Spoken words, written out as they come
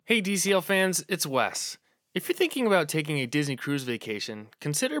Hey DCL fans, it's Wes. If you're thinking about taking a Disney cruise vacation,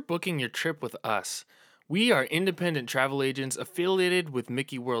 consider booking your trip with us. We are independent travel agents affiliated with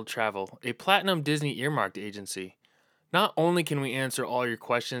Mickey World Travel, a platinum Disney earmarked agency. Not only can we answer all your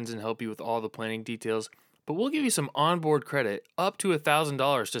questions and help you with all the planning details, but we'll give you some onboard credit up to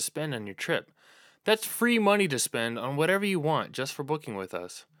 $1,000 to spend on your trip. That's free money to spend on whatever you want just for booking with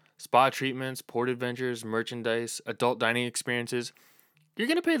us. Spa treatments, port adventures, merchandise, adult dining experiences. You're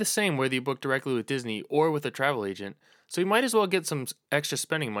going to pay the same whether you book directly with Disney or with a travel agent, so you might as well get some extra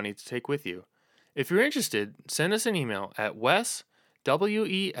spending money to take with you. If you're interested, send us an email at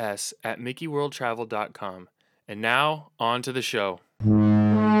wes@mickeyworldtravel.com. And now, on to the show.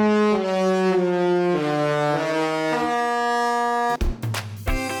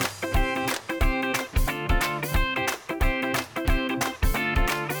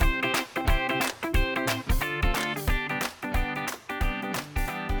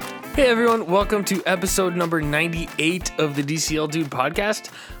 Hey everyone, welcome to episode number 98 of the DCL Dude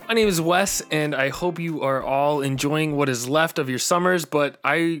podcast. My name is Wes, and I hope you are all enjoying what is left of your summers, but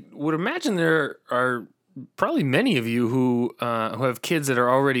I would imagine there are probably many of you who have kids that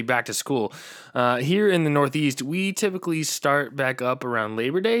are already back to school. Here in the Northeast, we typically start back up around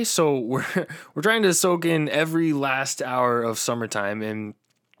Labor Day, so we're trying to soak in every last hour of summertime, and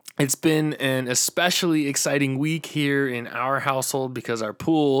it's been an especially exciting week here in our household because our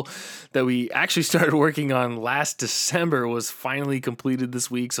pool that we actually started working on last December was finally completed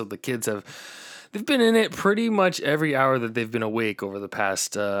this week. So the kids they've been in it pretty much every hour that they've been awake over the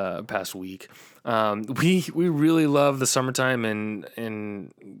past week. We really love the summertime,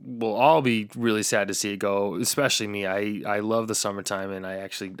 and we'll all be really sad to see it go. Especially me. I love the summertime, and I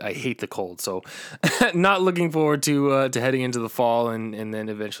hate the cold. So, not looking forward to heading into the fall and then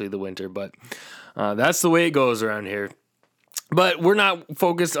eventually the winter. But that's the way it goes around here. But we're not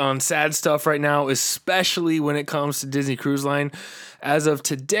focused on sad stuff right now, especially when it comes to Disney Cruise Line. As of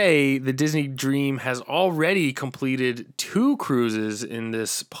today, the Disney Dream has already completed 2 cruises in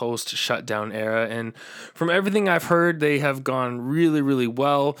this post-shutdown era. And from everything I've heard, they have gone really, really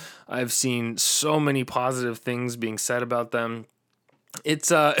well. I've seen so many positive things being said about them. It's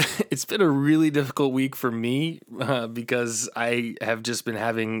been a really difficult week for me because I have just been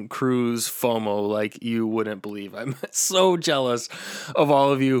having cruise FOMO like you wouldn't believe. I'm so jealous of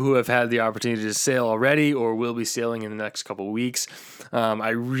all of you who have had the opportunity to sail already or will be sailing in the next couple of weeks.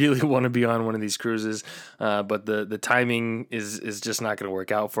 I really want to be on one of these cruises, but the timing is just not going to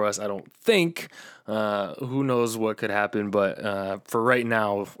work out for us, I don't think. Who knows what could happen, but for right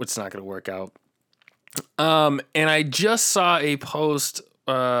now, it's not going to work out. And I just saw a post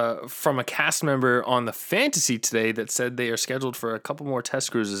from a cast member on the Fantasy today that said they are scheduled for a couple more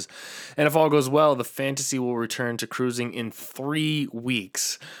test cruises. And if all goes well, the Fantasy will return to cruising in 3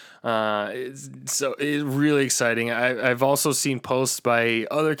 weeks. It's really exciting. I've also seen posts by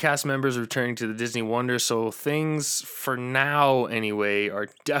other cast members returning to the Disney Wonder. So things, for now anyway, are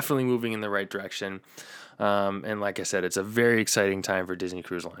definitely moving in the right direction. And like I said, it's a very exciting time for Disney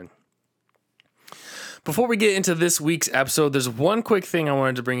Cruise Line. Before we get into this week's episode, there's one quick thing I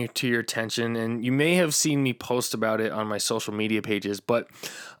wanted to bring to your attention, and you may have seen me post about it on my social media pages, but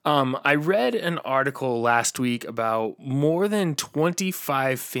I read an article last week about more than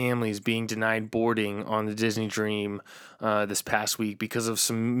 25 families being denied boarding on the Disney Dream this past week because of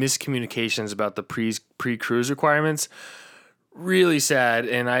some miscommunications about the pre-cruise requirements. Really sad,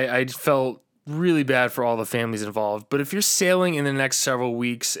 and I felt really bad for all the families involved. But if you're sailing in the next several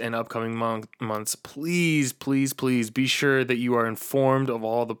weeks and upcoming months, please be sure that you are informed of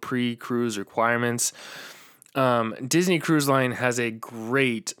all the pre-cruise requirements. Disney Cruise Line has a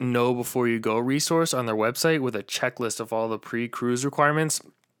great Know Before You Go resource on their website with a checklist of all the pre-cruise requirements.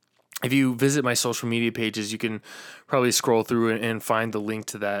 If you visit my social media pages, you can probably scroll through and find the link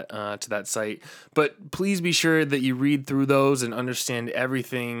to that site. But please be sure that you read through those and understand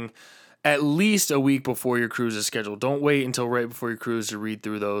everything at least a week before your cruise is scheduled. Don't wait until right before your cruise to read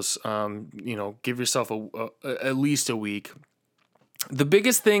through those. Give yourself at least a week. The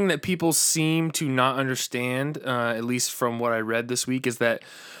biggest thing that people seem to not understand, at least from what I read this week, is that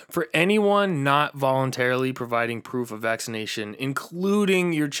for anyone not voluntarily providing proof of vaccination,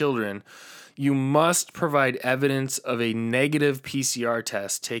 including your children, you must provide evidence of a negative PCR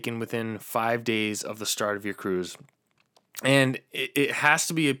test taken within 5 days of the start of your cruise. And it has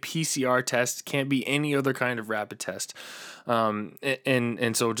to be a PCR test. Can't be any other kind of rapid test.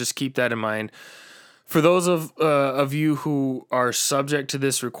 And so just keep that in mind. For those of you who are subject to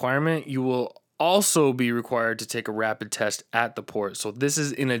this requirement, you will also be required to take a rapid test at the port. So this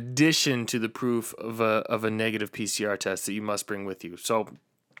is in addition to the proof of a negative PCR test that you must bring with you. So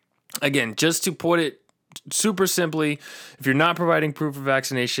Again, just to put it super simply, if you're not providing proof of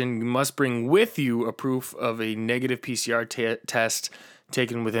vaccination, you must bring with you a proof of a negative PCR test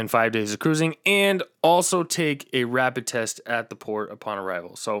taken within 5 days of cruising, and also take a rapid test at the port upon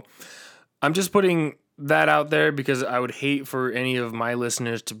arrival. So I'm just putting that out there because I would hate for any of my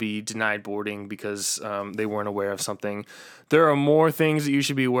listeners to be denied boarding because they weren't aware of something. There are more things that you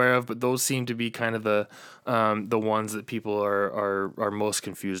should be aware of, but those seem to be kind of the ones that people are most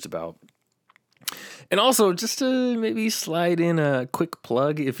confused about. And also, just to maybe slide in a quick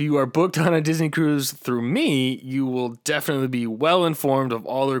plug, if you are booked on a Disney cruise through me, you will definitely be well informed of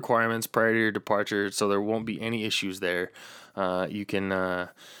all the requirements prior to your departure, so there won't be any issues there. You can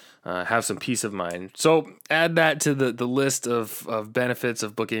have some peace of mind. So add that to the list of benefits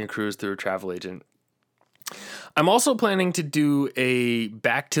of booking a cruise through a travel agent. I'm also planning to do a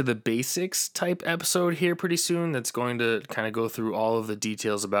back to the basics type episode here pretty soon that's going to kind of go through all of the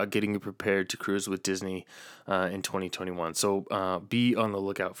details about getting you prepared to cruise with Disney in 2021. So be on the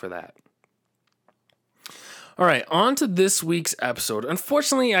lookout for that. All right, on to this week's episode.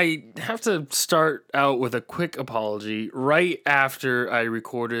 Unfortunately, I have to start out with a quick apology. Right after I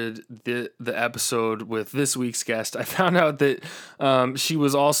recorded the episode with this week's guest, I found out that she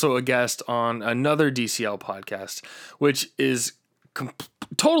was also a guest on another DCL podcast, which is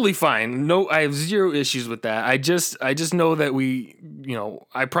totally fine. No, I have zero issues with that. I just know that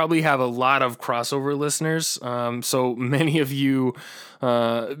I probably have a lot of crossover listeners. So many of you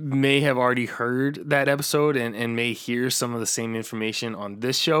may have already heard that episode and may hear some of the same information on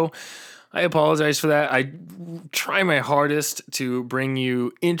this show. I apologize for that. I try my hardest to bring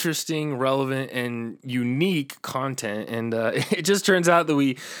you interesting, relevant, and unique content, and it just turns out that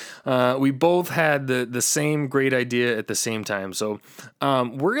we both had the same great idea at the same time. So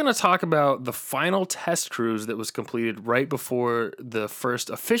we're going to talk about the final test cruise that was completed right before the first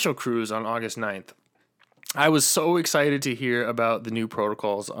official cruise on August 9th. I was so excited to hear about the new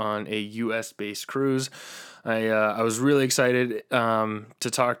protocols on a U.S.-based cruise. I was really excited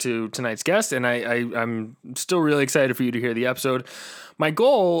to talk to tonight's guest, and I'm still really excited for you to hear the episode. My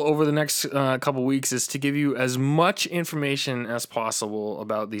goal over the next couple weeks is to give you as much information as possible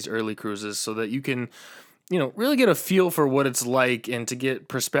about these early cruises so that you can really get a feel for what it's like and to get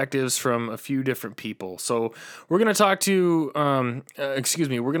perspectives from a few different people. So we're going to talk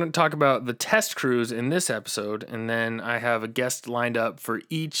we're going to talk about the test cruise in this episode. And then I have a guest lined up for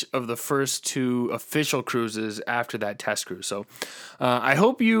each of the first two official cruises after that test cruise. So I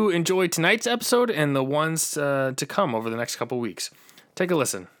hope you enjoy tonight's episode and the ones to come over the next couple weeks. Take a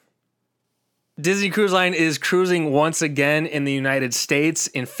listen. Disney Cruise Line is cruising once again in the United States.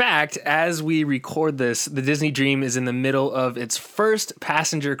 In fact, as we record this, the Disney Dream is in the middle of its first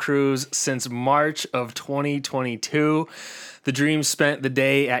passenger cruise since March of 2022. The Dream spent the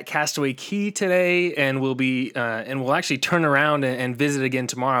day at Castaway Cay today and will actually turn around and visit again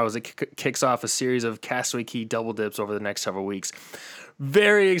tomorrow as it kicks off a series of Castaway Cay double dips over the next several weeks.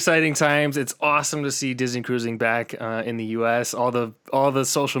 Very exciting times. It's awesome to see Disney cruising back in the U.S. All the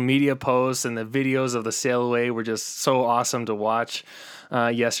social media posts and the videos of the sail away were just so awesome to watch.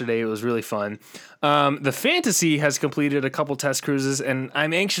 Yesterday, it was really fun. The Fantasy has completed a couple test cruises, and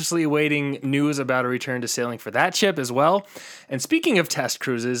I'm anxiously awaiting news about a return to sailing for that ship as well. And speaking of test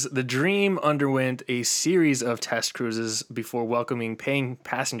cruises, the Dream underwent a series of test cruises before welcoming paying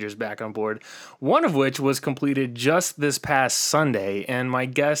passengers back on board, one of which was completed just this past Sunday. And my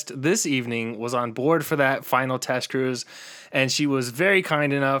guest this evening was on board for that final test cruise, and she was very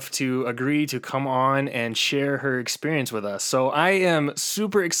kind enough to agree to come on and share her experience with us. So I am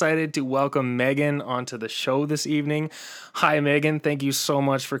super excited to welcome Meghan onto the show this evening. Hi, Meghan. Thank you so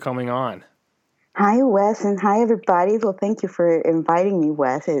much for coming on. Hi, Wes, and hi, everybody. Well, thank you for inviting me,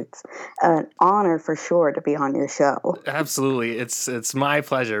 Wes. It's an honor for sure to be on your show. Absolutely. It's my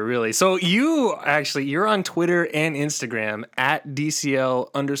pleasure, really. So you're on Twitter and Instagram at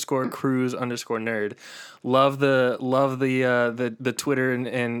DCL_cruise_nerd. Love the Twitter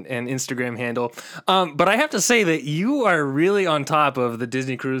and Instagram handle. But I have to say that you are really on top of the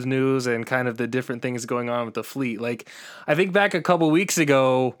Disney Cruise news and kind of the different things going on with the fleet. Like, I think back a couple weeks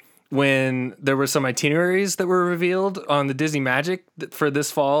ago, when there were some itineraries that were revealed on the Disney Magic for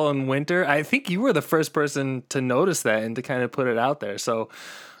this fall and winter, I think you were the first person to notice that and to kind of put it out there. So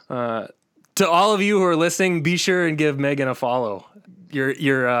to all of you who are listening, be sure and give Meghan a follow.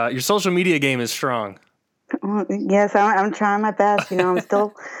 Your social media game is strong. Yes, I'm trying my best. I'm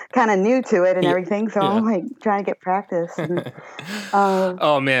still kind of new to it and everything, so I'm like trying to get practice. And,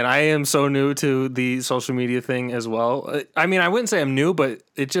 oh man, I am so new to the social media thing as well. I mean, I wouldn't say I'm new, but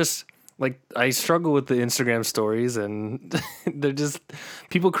it just like I struggle with the Instagram stories, and they're just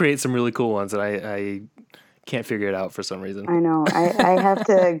people create some really cool ones that I can't figure it out for some reason. I know. I have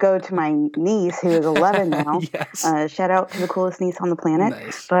to go to my niece, who is 11 now. Yes. Shout out to the coolest niece on the planet.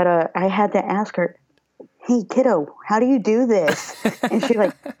 Nice. But I had to ask her, "Hey, kiddo, how do you do this?" And she's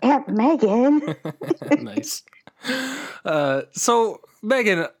like, "Aunt Megan." Nice. So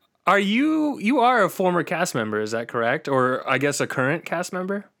Megan, you are a former cast member, is that correct? Or I guess a current cast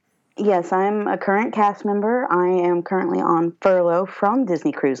member? Yes, I'm a current cast member. I am currently on furlough from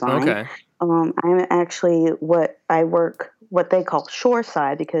Disney Cruise Line. Okay. I'm actually what they call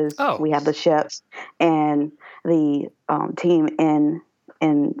shoreside, because Oh, we have the ships and the team in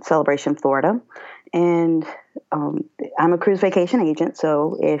Celebration, Florida, and I'm a cruise vacation agent.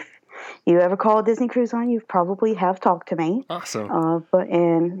 So if you ever call Disney Cruise Line, you probably have talked to me. awesome.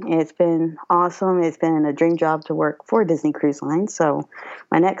 And it's been awesome. It's been a dream job to work for Disney Cruise Line. So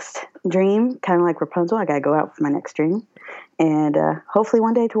my next dream, kind of like Rapunzel, I got to go out for my next dream, and hopefully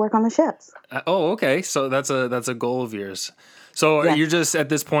one day to work on the ships. Oh, okay. So that's a goal of yours. So Yes, you're just at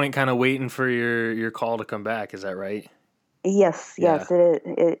this point kind of waiting for your call to come back, is that right? yes, Yeah.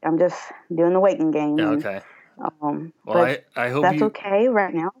 yes. I'm just doing the waiting game, Yeah, and okay. Well, but I hope that's you okay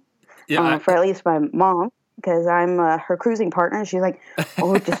right now. yeah, For at least my mom, because I'm her cruising partner. And she's like,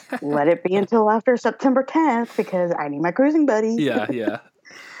 "Oh, just let it be until after September 10th, because I need my cruising buddy." yeah, yeah.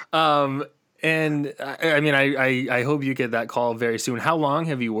 Um and I mean I hope you get that call very soon. How long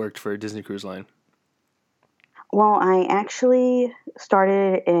have you worked for Disney Cruise Line? Well, I actually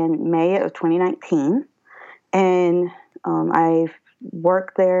started in May of 2019, and I've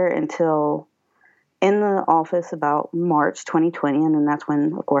worked there until in the office about March 2020, and then that's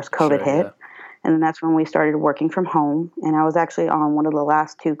when, of course, COVID Sure, hit, yeah. and then that's when we started working from home. And I was actually on one of the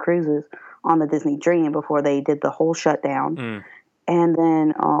last two cruises on the Disney Dream before they did the whole shutdown. Mm, And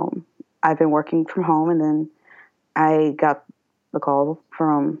then I've been working from home, and then I got the call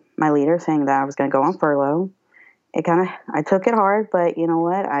from my leader saying that I was going to go on furlough. I took it hard, but you know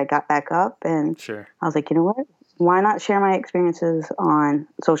what? I got back up, and sure. I was like, you know what? Why not share my experiences on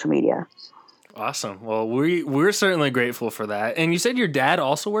social media? Awesome. Well, we're certainly grateful for that. And you said your dad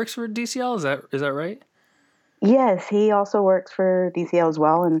also works for DCL, is that right? Yes, he also works for DCL as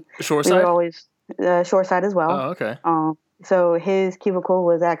well, and we would Shoreside? always shoreside as well. Oh, okay. So his cubicle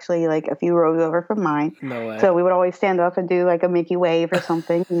was actually like a few rows over from mine. No way. So we would always stand up and do like a Mickey wave or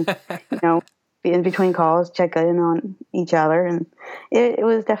something, and you know, in between calls, check in on each other, and it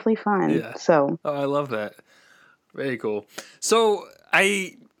was definitely fun. Yeah. So Oh, I love that. Very cool. So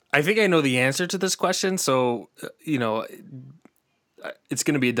I think I know the answer to this question. So it's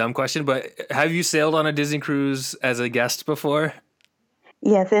going to be a dumb question, but have you sailed on a Disney cruise as a guest before?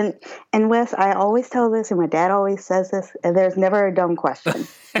 yes, and Wes, I always tell this, and my dad always says this, and there's never a dumb question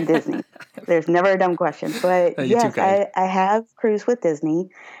in Disney. There's never a dumb question. But You're too yes, kind. I have cruised with Disney,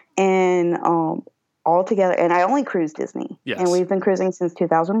 and all together, and I only cruise Disney, and Yes. we've been cruising since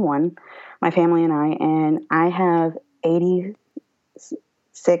 2001, my family and I have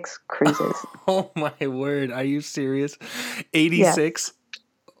 86 cruises. Oh my word. Are you serious? Yes, 86?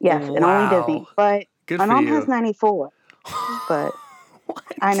 yes, and only Wow. Disney. But Good my for mom has you. 94, but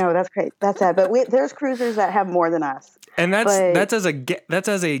I What? know that's great. That's sad. But there's cruisers that have more than us. And that's But that's as a that's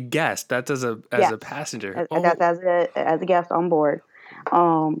as a guest. That's as a yes, passenger. that's Oh, as a guest on board.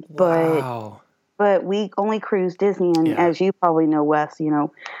 Um, but wow. but we only cruise Disney, and Yeah. as you probably know, Wes,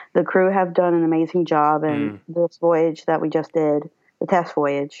 the crew have done an amazing job. And Mm, this voyage that we just did, the test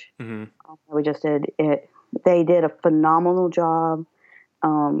voyage hmm. that we just did, they did a phenomenal job.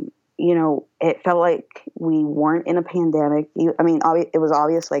 It felt like we weren't in a pandemic. I mean, it was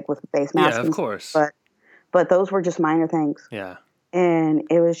obvious, like with the face Yeah, mask of and stuff, course. but those were just minor things, Yeah. and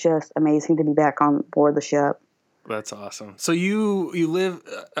it was just amazing to be back on board the ship. That's awesome. So you live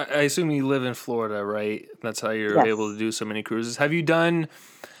I assume you live in Florida, right? That's how you're able to Yes. do so many cruises. Have you done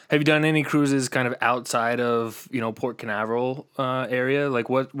any cruises kind of outside of, Port Canaveral area? Like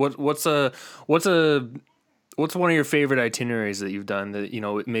what's one of your favorite itineraries that you've done that,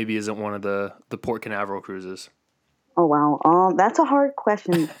 it maybe isn't one of the Port Canaveral cruises? Oh wow. That's a hard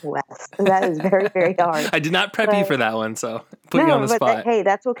question, Wes. That is very, very hard. I did not prep you But for that one, so put you on no, the but spot. hey,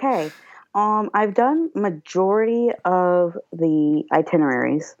 that's okay. I've done majority of the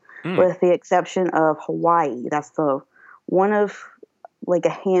itineraries, Mm, with the exception of Hawaii. That's the one of like a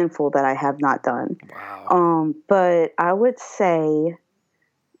handful that I have not done. wow. But I would say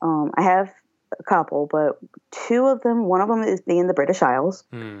I have a couple, but two of them, one of them is being the British Isles.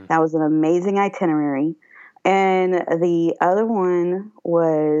 Mm, That was an amazing itinerary. And the other one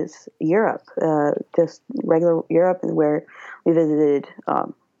was Europe, just regular Europe, where we visited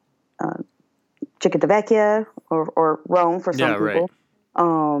Civitavecchia or Rome for some Yeah, right. people,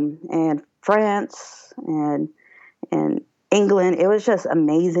 and France and England. It was just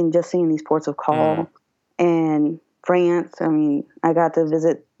amazing just seeing these ports of call. And France. I mean, I got to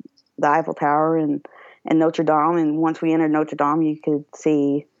visit the Eiffel Tower and Notre Dame. And once we entered Notre Dame, you could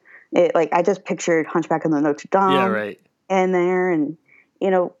see it. Like, I just pictured Hunchback of the Notre Yeah, Dame right. in there. And,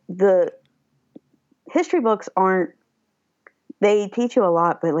 the history books they teach you a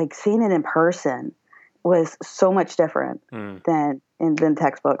lot, but like seeing it in person was so much different than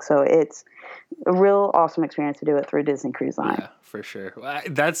textbooks. So it's a real awesome experience to do it through Disney Cruise Line. Yeah, for sure.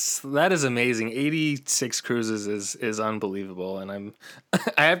 That is amazing. 86 cruises is unbelievable, and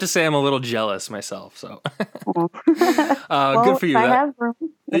I have to say I'm a little jealous myself. So, Well, good for if you. I have room,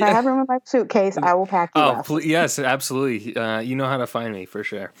 if I Yeah. have room in my suitcase, I will pack you, Oh, Wes. yes, absolutely. You know how to find me for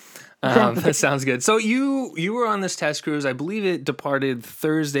sure. Exactly. That sounds good. So you were on this test cruise. I believe it departed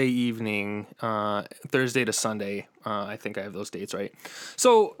Thursday evening, Thursday to Sunday. I think I have those dates right.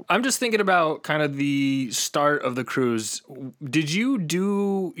 So I'm just thinking about kind of the start of the cruise. Did you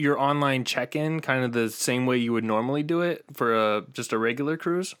do your online check-in kind of the same way you would normally do it for just a regular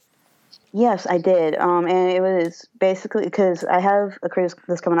cruise? Yes, I did. And it was basically because I have a cruise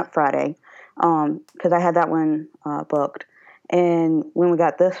that's coming up Friday. Because I had that one booked, and when we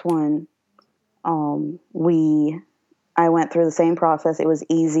got this one, I went through the same process. It was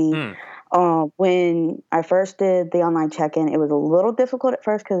easy. Hmm. When I first did the online check-in, it was a little difficult at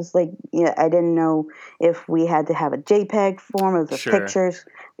first because, like, I didn't know if we had to have a JPEG form of the Sure. pictures,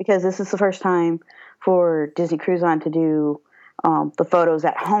 because this is the first time for Disney Cruise Line to do the photos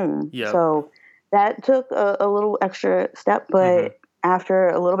at home. Yep. So that took a little extra step, but after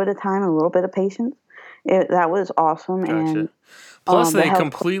a little bit of time and a little bit of patience, that was awesome. Gotcha. And Plus, the they health,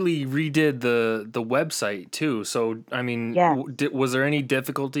 completely redid the website too. So, I mean, yeah. was there any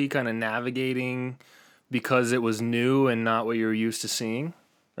difficulty kind of navigating because it was new and not what you were used to seeing,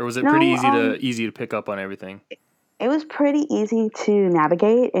 or was it pretty No, easy to pick up on everything? it was pretty easy to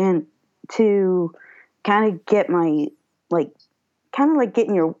navigate and to kind of get my, like, kind of like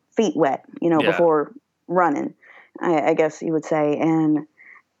getting your feet wet, Yeah. before running, I guess you would say. And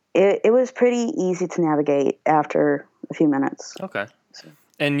it was pretty easy to navigate after a few minutes. Okay. So,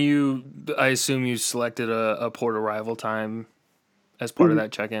 And I assume you selected a port arrival time as part of mhm,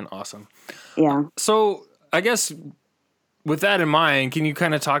 that check-in. Awesome. yeah. So, I guess with that in mind, can you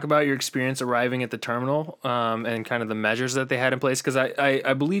kind of talk about your experience arriving at the terminal and kind of the measures that they had in place? Because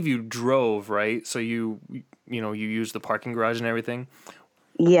I believe you drove, right? So you used the parking garage and everything.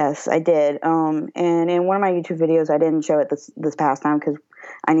 Yes, I did. And in one of my YouTube videos, I didn't show it this past time because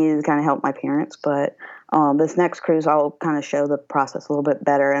I needed to kind of help my parents. But this next cruise, I'll kind of show the process a little bit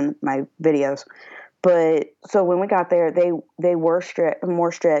better in my videos. But so when we got there, they were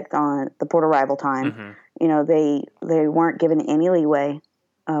more strict on the port arrival time. Mm-hmm. They weren't given any leeway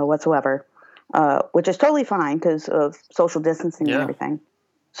whatsoever, which is totally fine because of social distancing and Yeah. everything.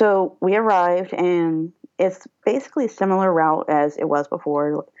 So we arrived, and it's basically a similar route as it was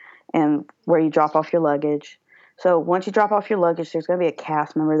before, and where you drop off your luggage. So once you drop off your luggage, there's going to be a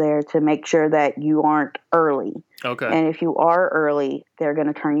cast member there to make sure that you aren't early. Okay. And if you are early, they're going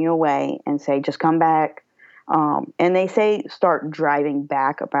to turn you away and say, just come back. And they say start driving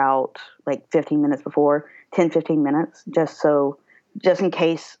back about like 15 minutes before, 10, 15 minutes, just in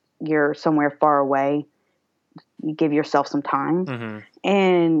case you're somewhere far away, you give yourself some time. Mm-hmm.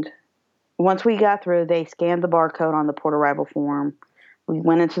 And once we got through, they scanned the barcode on the port arrival form. We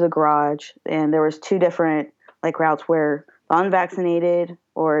went into the garage, and there was two different like routes where the unvaccinated,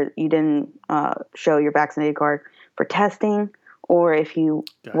 or you didn't show your vaccinated card for testing, or if you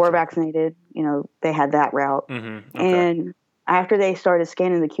were Gotcha. vaccinated, they had that route. Mm-hmm. Okay. And after they started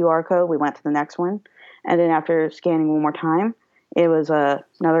scanning the QR code, we went to the next one, and then after scanning one more time, it was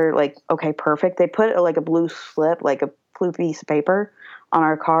another like, okay, perfect. They put like a blue slip, like a blue piece of paper on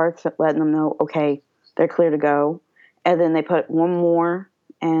our cards, letting them know, okay, they're clear to go. And then they put one more,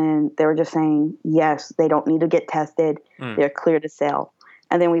 and they were just saying, yes, they don't need to get tested. Mm. They're clear to sail.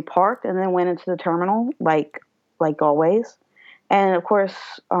 And then we parked and then went into the terminal, like always. And of course,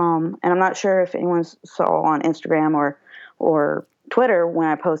 and I'm not sure if anyone saw on Instagram or Twitter when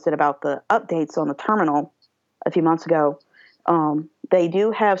I posted about the updates on the terminal a few months ago. They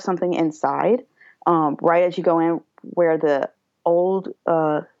do have something inside, right as you go in, where the old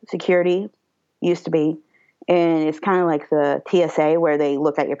security used to be, and it's kind of like the TSA where they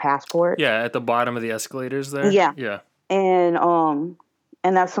look at your passport. Yeah, at the bottom of the escalators there. Yeah, Yeah. and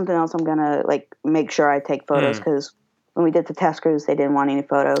that's something else I'm gonna like make sure I take photos, Mm. because when we did the test cruise, they didn't want any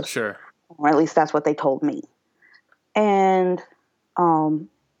photos, Sure. or at least that's what they told me. And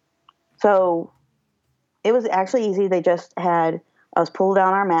So it was actually easy. They just had us pull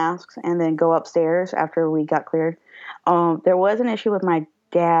down our masks and then go upstairs after we got cleared. There was an issue with my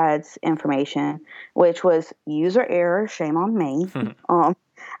dad's information, which was user error. Shame on me.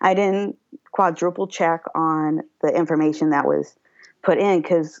 I didn't quadruple check on the information that was put in,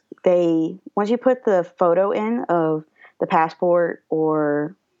 because once you put the photo in of the passport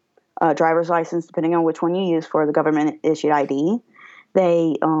or driver's license, depending on which one you use for the government issued ID,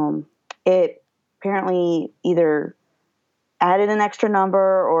 it apparently either added an extra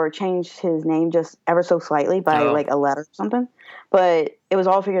number or changed his name just ever so slightly by like a letter or something. But it was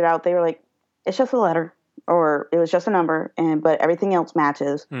all figured out. They were like, it's just a letter, or it was just a number, but everything else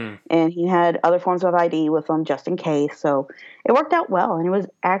matches. And he had other forms of ID with him just in case. So it worked out well, and it was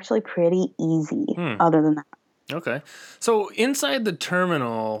actually pretty easy other than that. Okay. So inside the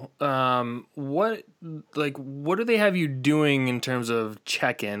terminal, what do they have you doing in terms of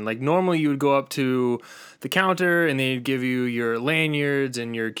check-in? Like normally you would go up to the counter and they'd give you your lanyards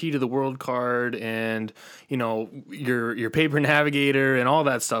and your key to the world card and, your paper navigator and all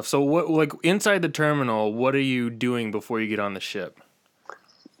that stuff. So what, like inside the terminal, what are you doing before you get on the ship?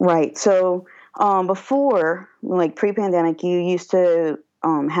 Right. So before, like pre-pandemic, you used to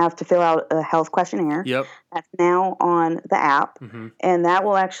have to fill out a health questionnaire. Yep. That's now on the app, and that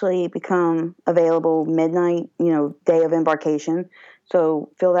will actually become available midnight, day of embarkation. So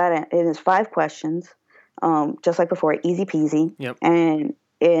fill that in. It is 5 questions, just like before, easy peasy. Yep.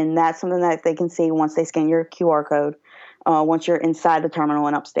 And that's something that they can see once they scan your QR code, once you're inside the terminal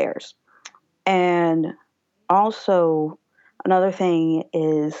and upstairs. And also, another thing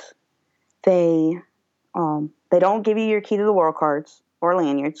is they don't give you your key to the world cards or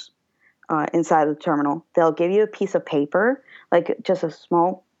lanyards inside the terminal. They'll give you a piece of paper, like just a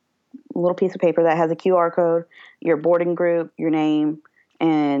small little piece of paper that has a QR code, your boarding group, your name,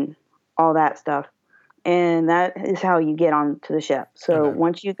 and all that stuff. And that is how you get onto the ship. So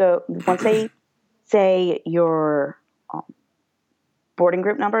once they say your boarding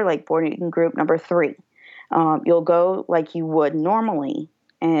group number, like boarding group number 3, you'll go like you would normally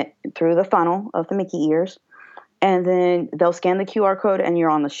through the funnel of the Mickey ears, and then they'll scan the QR code and you're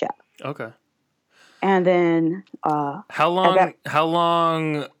on the ship. Okay. And then how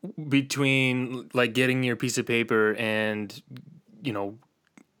long between like getting your piece of paper and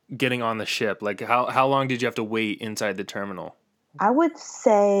getting on the ship? Like how long did you have to wait inside the terminal? I would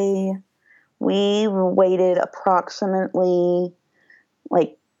say we waited approximately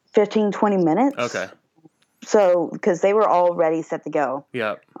like 15-20 minutes. Okay. So because they were all ready, set to go.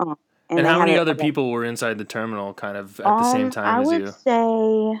 Yeah. And how many other people were inside the terminal kind of at the same time as you? I would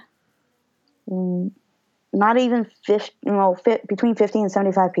say not even 50, between 50 and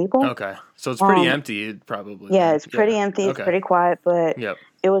 75 people. Okay. So it's pretty empty, probably. Yeah, it's pretty empty. It's pretty quiet, but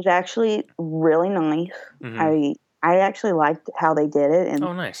it was actually really nice. I actually liked how they did it. And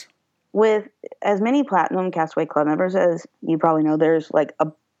nice. With as many Platinum Castaway Club members as you probably know, there's like a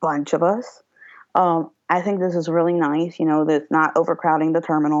bunch of us. I think this is really nice, that's not overcrowding the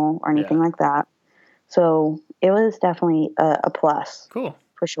terminal or anything like that. So it was definitely a plus. Cool.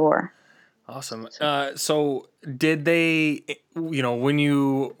 For sure. Awesome. So did they, when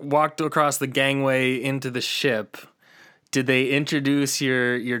you walked across the gangway into the ship, did they introduce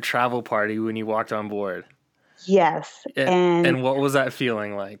your travel party when you walked on board? Yes. And what was that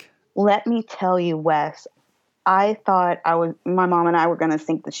feeling like? Let me tell you, Wes, I thought my mom and I were going to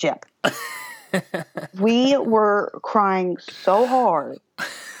sink the ship. We were crying so hard.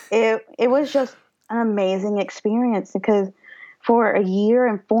 It was just an amazing experience, because for a year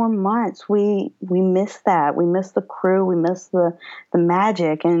and 4 months, we missed that. We missed the crew. We missed the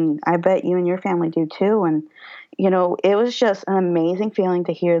magic. And I bet you and your family do too. And, it was just an amazing feeling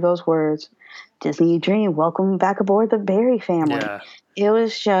to hear those words, Disney Dream, welcome back aboard the Berry family. Yeah. It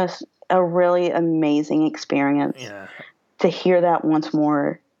was just a really amazing experience to hear that once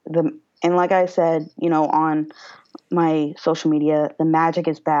more. And like I said, on my social media, the magic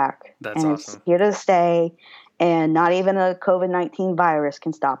is back. That's and awesome. It's here to stay, and not even a COVID-19 virus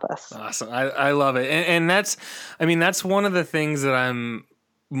can stop us. Awesome. I love it. And that's one of the things that I'm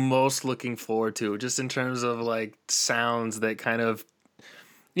most looking forward to, just in terms of like sounds that kind of,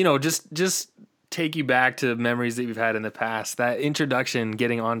 just take you back to memories that you've had in the past. That introduction,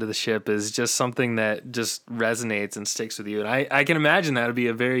 getting onto the ship, is just something that just resonates and sticks with you. And I can imagine that would be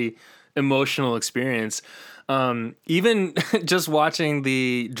a very emotional experience. Even just watching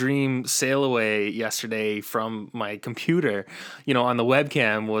the Dream sail away yesterday from my computer, on the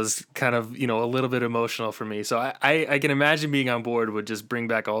webcam, was kind of, a little bit emotional for me. So I can imagine being on board would just bring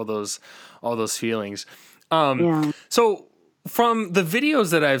back all those feelings. So From the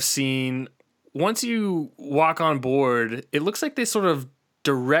videos that I've seen, once you walk on board, it looks like they sort of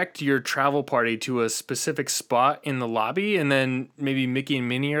direct your travel party to a specific spot in the lobby, and then maybe Mickey and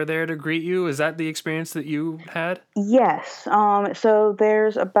Minnie are there to greet you. Is that the experience that you had? Yes. So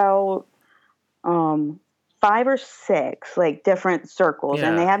there's about um, 5 or 6 like different circles,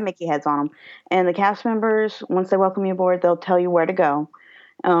 and they Yeah. have Mickey heads on them. And the cast members, once they welcome you aboard, they'll tell you where to go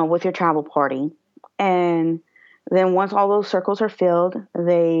with your travel party. And then once all those circles are filled,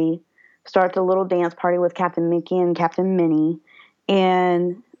 they start the little dance party with Captain Mickey and Captain Minnie,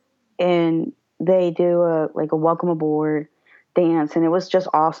 and and they do a welcome aboard dance, and it was just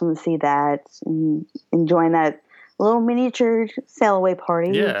awesome to see that and enjoying that little miniature sail away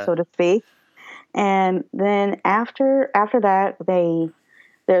party, Yeah. so to speak. And then after that,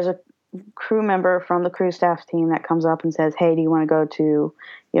 there's a crew member from the crew staff team that comes up and says, "Hey, do you want to go to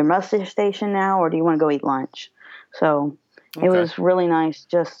your muster station now, or do you want to go eat lunch?" So it Okay. was really nice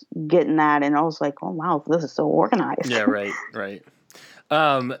just getting that, and I was like, "Oh wow, this is so organized." Yeah, right, right.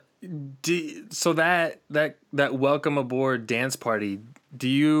 Um, so that welcome aboard dance party, do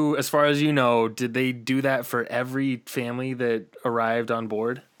you, as far as you know, did they do that for every family that arrived on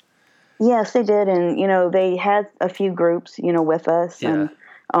board? Yes, they did, and they had a few groups, with us, Yeah. and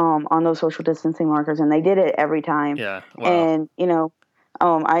on those social distancing markers, and they did it every time. Yeah. Wow. And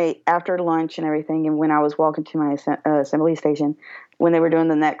I after lunch and everything, and when I was walking to my assembly station, when they were doing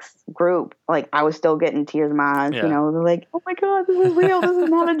the next group, like I was still getting tears in my eyes. Yeah. They're like, "Oh my God, this is real. This is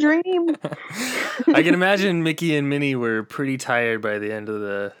not a dream." I can imagine Mickey and Minnie were pretty tired by the end of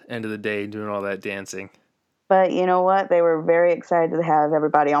the day doing all that dancing. But you know what? They were very excited to have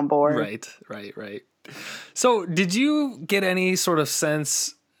everybody on board. Right, right, right. So, did you get any sort of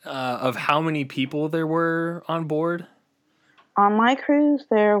sense of how many people there were on board? On my cruise,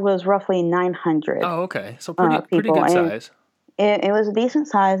 there was roughly 900 Oh, okay. So pretty people, good and size. it was a decent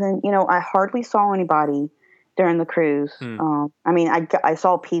size. And I hardly saw anybody during the cruise. Hmm. I mean, I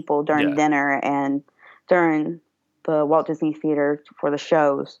saw people during Yeah. dinner and during the Walt Disney Theater for the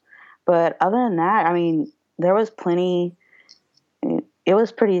shows, but other than that, I mean, there was plenty. It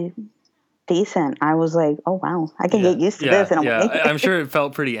was pretty decent. I was like, oh wow, I can Yeah. get used to Yeah. this in a Yeah. way. I'm sure it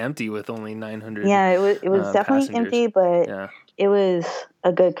felt pretty empty with only 900 Yeah, it was definitely passengers. empty, but Yeah. it was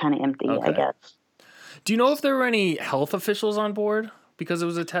a good kind of empty, I Okay. guess. Do you know if there were any health officials on board because it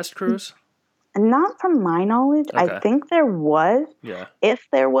was a test cruise? Not from my knowledge. I Okay. think there was. Yeah. If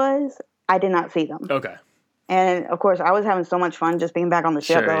there was, I did not see them. Okay. And of course, I was having so much fun just being back on the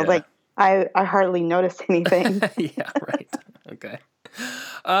ship that Sure. I was Yeah. like, I hardly noticed anything. Yeah. Right. Okay.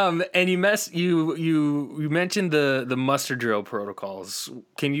 And you mentioned the muster drill protocols.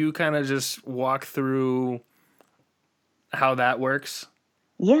 Can you kind of just walk through how that works?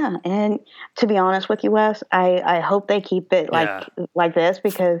 Yeah, and to be honest with you, Wes, I hope they keep it Yeah. like this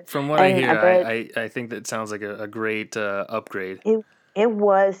because, From what I and I hear, bet I think that sounds like a great upgrade. it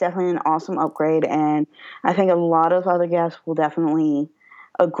was definitely an awesome upgrade, and I think a lot of other guests will definitely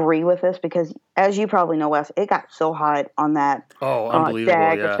agree with this because, as you probably know, Wes, it got so hot on that Oh, unbelievable!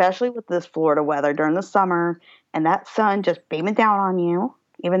 deck, Yeah. especially with this Florida weather during the summer, and that sun just beaming down on you.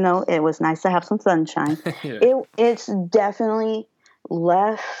 Even though it was nice to have some sunshine, Yeah. it's definitely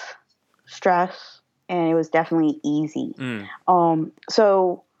less stress, and it was definitely easy. Mm.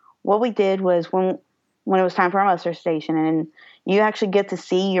 So what we did was when it was time for our muster station, and you actually get to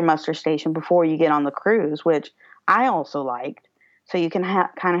see your muster station before you get on the cruise, which I also liked. So you can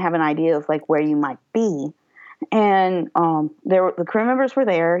kind of have an idea of like where you might be. And the crew members were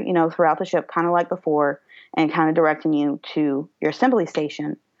there, throughout the ship, kind of like before, and kind of directing you to your assembly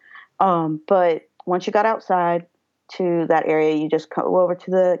station. But once you got outside to that area, you just go over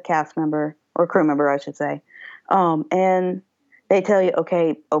to the cast member or crew member, I should say, and they tell you,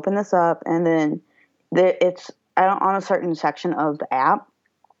 okay, open this up, and then it's on a certain section of the app,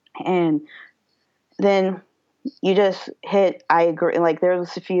 and then you just hit I agree. Like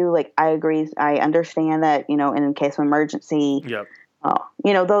there's a few like I agree, I understand that, in case of emergency, Yep.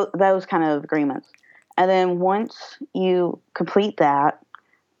 those kind of agreements. And then once you complete that,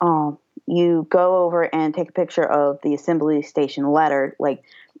 you go over and take a picture of the assembly station letter, like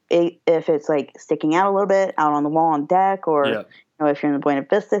if it's like sticking out a little bit out on the wall on deck, or Yep. if you're in the Buena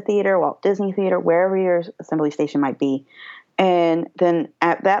Vista Theater, Walt Disney Theater, wherever your assembly station might be. And then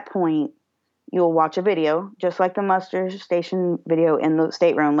at that point, you'll watch a video, just like the muster station video in the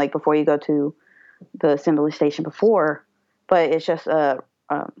stateroom, like before you go to the assembly station before, but it's just an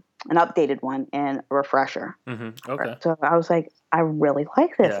updated one and a refresher. Mm-hmm. Okay. So I was like, I really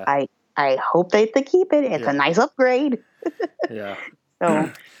like this. Yeah. I hope they keep it. It's Yeah. a nice upgrade. Yeah. So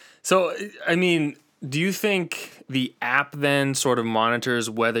So, I mean, Do you think the app then sort of monitors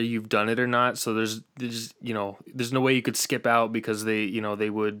whether you've done it or not? So there's there's no way you could skip out because they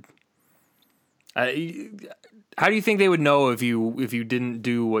would. How do you think they would know if you didn't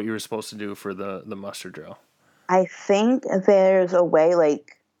do what you were supposed to do for the muster drill? I think there's a way,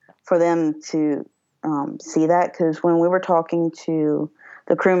 like, for them to see that, because when we were talking to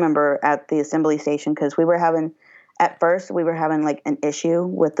the crew member at the assembly station, because at first we were having like an issue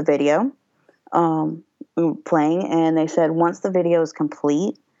with the video playing, and they said once the video is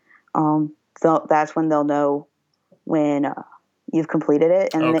complete, that's when they'll know when you've completed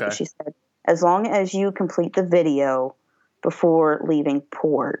it. And Okay. she said, as long as you complete the video before leaving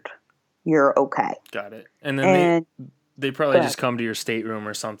port, you're okay. Got it. And then they probably just come to your stateroom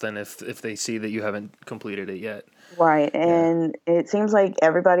or something if they see that you haven't completed it yet. Right. And it seems like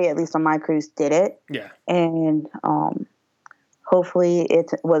everybody, at least on my cruise, did it. Yeah. And hopefully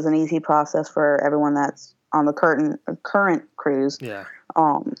it was an easy process for everyone that's on the current cruise. Yeah.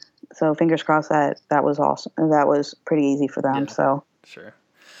 So fingers crossed that was awesome. That was pretty easy for them. Yeah. So Sure.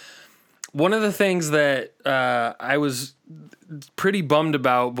 One of the things that I was pretty bummed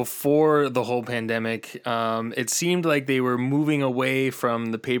about before the whole pandemic, it seemed like they were moving away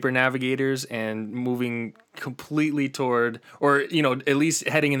from the paper navigators and moving completely toward, or, at least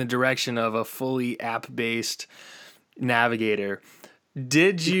heading in the direction of a fully app-based navigator.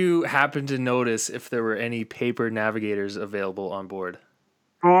 Did you happen to notice if there were any paper navigators available on board?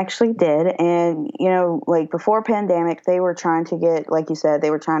 I actually did. And, like before pandemic, they were trying to get, like you said, they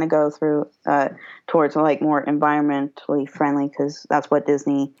were trying to go through towards like more environmentally friendly, because that's what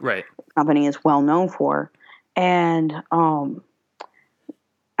Disney company is well known for. And I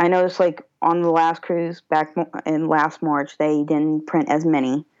noticed like on the last cruise back in last March, they didn't print as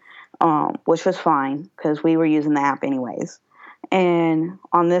many, which was fine because we were using the app anyways. And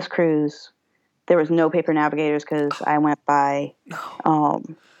on this cruise, there was no paper navigators because I went by.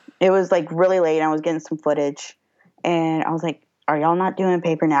 It was like really late. And I was getting some footage, and I was like, "Are y'all not doing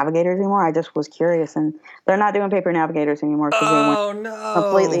paper navigators anymore?" I just was curious, and they're not doing paper navigators anymore because they went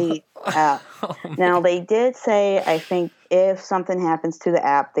completely app. Now they did say, I think if something happens to the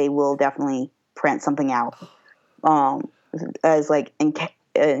app, they will definitely print something out, as like in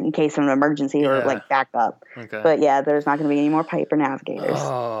case of an emergency or like backup. Okay. But yeah, there's not going to be any more paper navigators.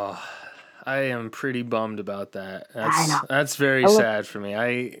 Oh. I am pretty bummed about that. I know. That's very sad for me.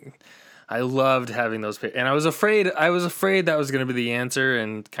 I loved having those, and I was afraid that was going to be the answer,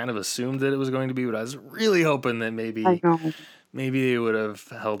 and kind of assumed that it was going to be. But I was really hoping that maybe they would have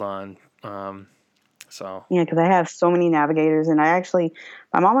held on. So yeah, because I have so many navigators, and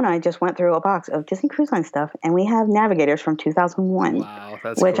my mom and I just went through a box of Disney Cruise Line stuff, and we have navigators from 2001. Wow,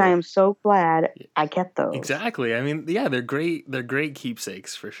 that's which cool. I am so glad I kept those. Exactly. I mean, yeah, they're great. They're great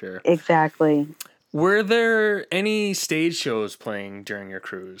keepsakes for sure. Exactly. Were there any stage shows playing during your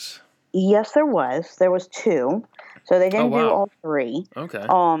cruise? Yes, there was. There was 2. So they didn't do all 3. Okay.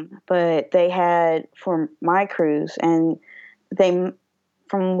 But they had for my cruise, and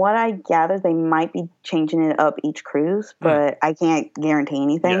from what I gathered, they might be changing it up each cruise, but I can't guarantee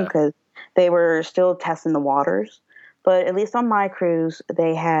anything because they were still testing the waters. But at least on my cruise,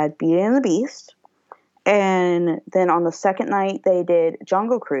 they had Beauty and the Beast. And then on the second night, they did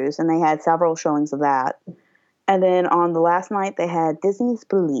Jungle Cruise, and they had several showings of that. And then on the last night, they had Disney's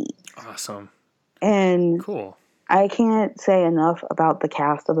Believe. Awesome. And cool. I can't say enough about the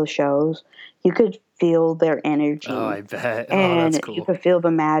cast of the shows. You could feel their energy. Oh, I bet. And that's cool. You could feel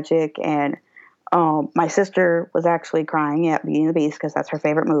the magic. And my sister was actually crying at Beauty and the Beast because that's her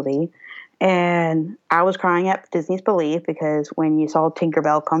favorite movie. And I was crying at Disney's Believe because when you saw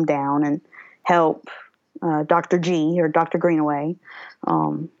Tinkerbell come down and help Dr. G or Dr. Greenaway,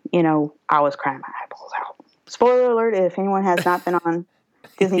 I was crying my eyeballs out. Spoiler alert, if anyone has not been on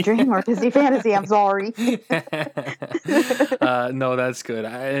Disney Dream or Disney Fantasy, I'm sorry. No, that's good.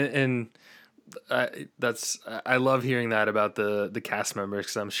 I love hearing that about the cast members,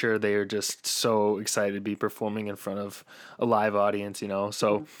 because I'm sure they are just so excited to be performing in front of a live audience,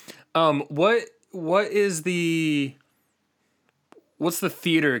 So, what's the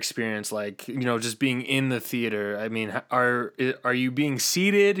theater experience like? Just being in the theater. I mean, are you being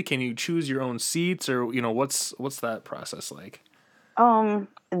seated? Can you choose your own seats, or what's that process like?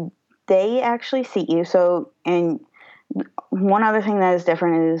 They actually seat you. So, and one other thing that is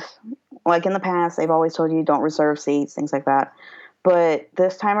different is, like in the past, they've always told you don't reserve seats, things like that. But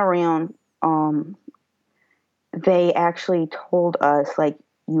this time around, they actually told us, like,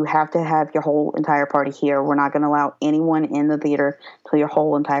 you have to have your whole entire party here. We're not going to allow anyone in the theater till your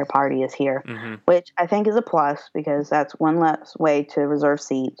whole entire party is here, which I think is a plus because that's one less way to reserve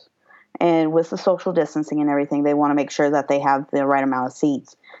seats. And with the social distancing and everything, they want to make sure that they have the right amount of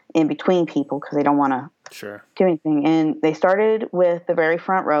seats in between people because they don't want to do anything. And they started with the very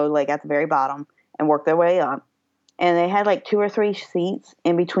front row, like at the very bottom, and worked their way up. And they had like 2 or 3 seats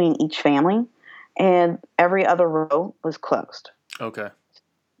in between each family, and every other row was closed. Okay.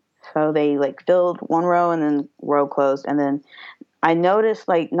 So they like filled one row and then row closed. And then I noticed,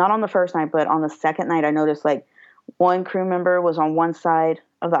 like, not on the first night, but on the second night, I noticed like one crew member was on one side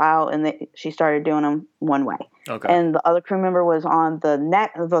of the aisle, and she started doing them one way. Okay. And the other crew member was on the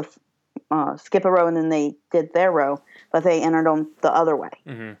skip a row, and then they did their row, but they entered them the other way.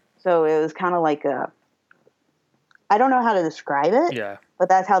 Mm-hmm. So it was kind of like I don't know how to describe it. Yeah. But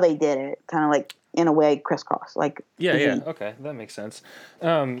that's how they did it, kind of like in a way crisscross, like yeah. Okay, that makes sense.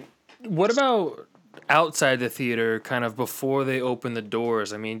 What about outside the theater, kind of before they opened the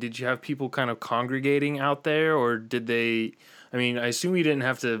doors? I mean, did you have people kind of congregating out there, or did they? I mean, I assume you didn't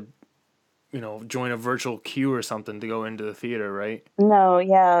have to, join a virtual queue or something to go into the theater, right? No,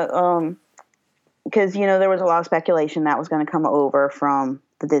 yeah, because there was a lot of speculation that was going to come over from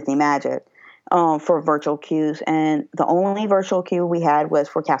the Disney Magic for virtual queues, and the only virtual queue we had was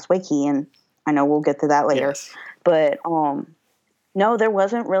for Castaway Cay, and I know we'll get to that later. Yes. But no, there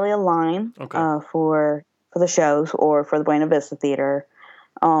wasn't really a line for the shows or for the Buena Vista Theater,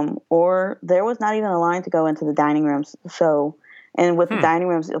 or there was not even a line to go into the dining rooms. So, and with the dining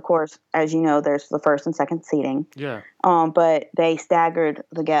rooms, of course, as you know, there's the first and second seating. Yeah. But they staggered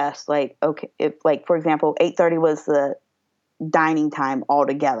the guests. Like, okay, if like for example, 8:30 was the dining time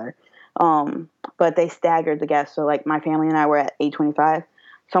altogether. But they staggered the guests. So like my family and I were at 8:25.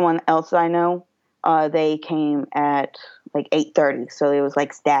 Someone else that I know, they came at like 8:30. So it was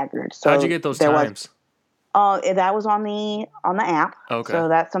like staggered. So how'd you get those times? That was on the app. Okay. So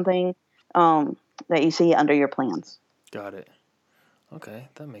that's something that you see under your plans. Got it. Okay,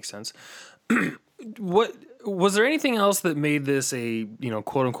 that makes sense. What was there anything else that made this a,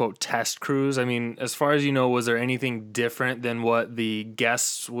 quote unquote test cruise? I mean, as far as you know, was there anything different than what the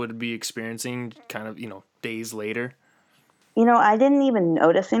guests would be experiencing kind of, days later? I didn't even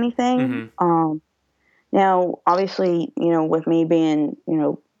notice anything. Mm-hmm. Now, obviously, with me being,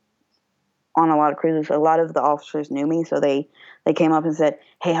 on a lot of cruises, a lot of the officers knew me, so they came up and said,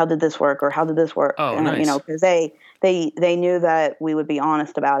 "Hey, how did this work?" or "How did this work?" Oh, and, nice. Because they knew that we would be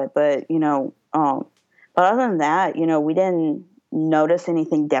honest about it. But but other than that, we didn't notice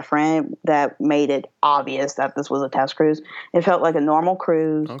anything different that made it obvious that this was a test cruise. It felt like a normal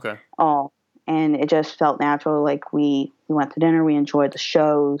cruise. Okay. And it just felt natural. Like we went to dinner, we enjoyed the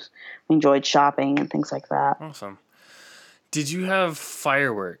shows, we enjoyed shopping and things like that. Awesome. Did you have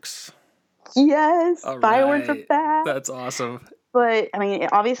fireworks? Yes, All fireworks right. are back. That's awesome. But I mean,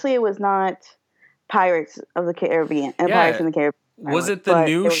 obviously, it was not Pirates of the Caribbean. Pirates in the Caribbean. Was it the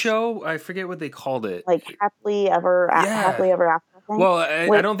new show? I forget what they called it. Like Happily Ever After. I think. Well,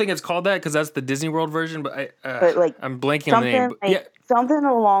 I don't think it's called that because that's the Disney World version. But I'm blanking on the name. But something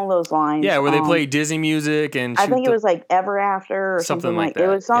along those lines. Yeah, where they play Disney music and I think it was like Ever After or something like that.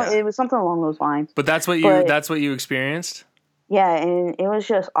 It was something along those lines. But that's what you experienced. Yeah, and it was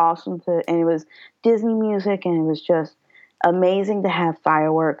just awesome and it was Disney music, and it was just amazing to have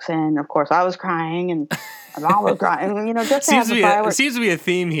fireworks. And of course, I was crying, and I was crying. Just to have the fireworks. Seems to be a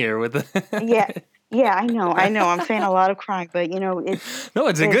theme here with the. Yeah, I know. I'm saying a lot of crying, but it's no,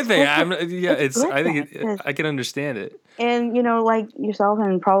 it's a good thing. I can understand it. And like yourself,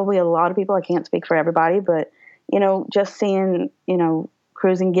 and probably a lot of people. I can't speak for everybody, but just seeing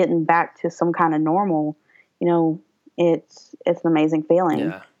cruising getting back to some kind of normal, it's an amazing feeling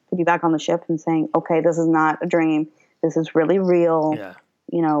to be back on the ship and saying, okay, this is not a dream. This is really real.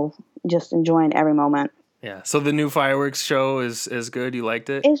 Yeah. Just enjoying every moment. Yeah. So the new fireworks show is good. You liked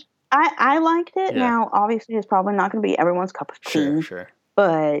it? I liked it. Yeah. Now, obviously, it's probably not going to be everyone's cup of tea. Sure.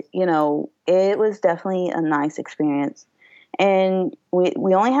 But, it was definitely a nice experience. And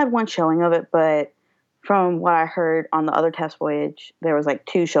we only had one showing of it, but from what I heard on the other test voyage, there was like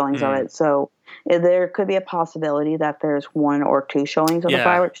 2 showings of it. So there could be a possibility that there's 1 or 2 showings of the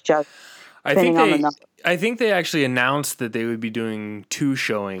fireworks, just depending on the number. I think they actually announced that they would be doing 2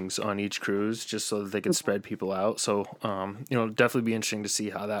 showings on each cruise just so that they could spread people out. So, definitely be interesting to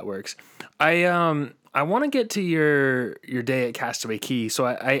see how that works. I want to get to your day at Castaway Cay. So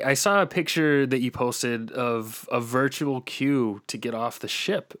I saw a picture that you posted of a virtual queue to get off the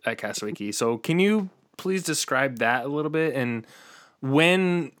ship at Castaway Cay. So can you please describe that a little bit, and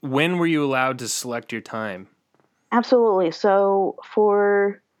when were you allowed to select your time? Absolutely. So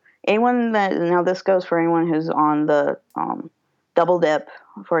for anyone now this goes for anyone who's on the double dip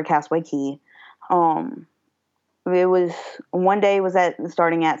for Castaway Cay, it was one day was at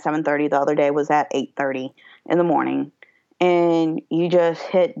starting at 7:30, the other day was at 8:30 in the morning, and you just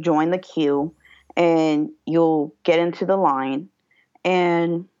hit join the queue, and you'll get into the line,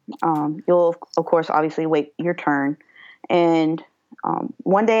 and you'll of course obviously wait your turn, and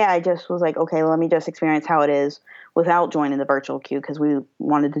one day I just was like, okay, let me just experience how it is without joining the virtual queue because we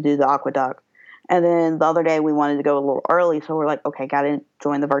wanted to do the aqueduct, and then the other day we wanted to go a little early, so we're like, okay, got to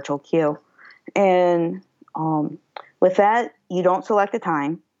join the virtual queue. And with that, you don't select a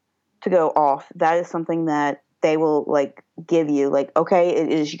time to go off. That is something that they will like give you. Like, okay, it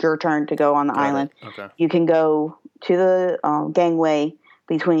is your turn to go on the Got island. it. Okay. You can go to the gangway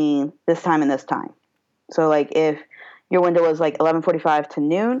between this time and this time. So, like, if your window was like 11:45 to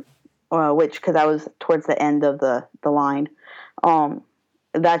noon, which because I was towards the end of the line,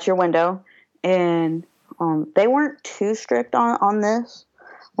 that's your window. And they weren't too strict on this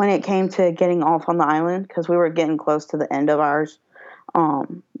when it came to getting off on the island because we were getting close to the end of ours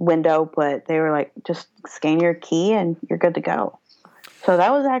window, but they were like, just scan your key and you're good to go. So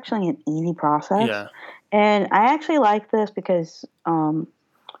that was actually an easy process. Yeah. And I actually like this because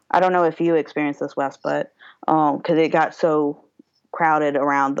I don't know if you experienced this, Wes, but because it got so crowded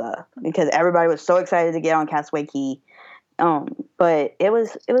around because everybody was so excited to get on Castaway Key. But it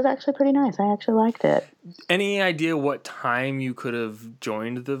was actually pretty nice. I actually liked it. Any idea what time you could have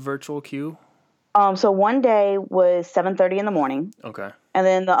joined the virtual queue? So one day was 7:30 in the morning. Okay. And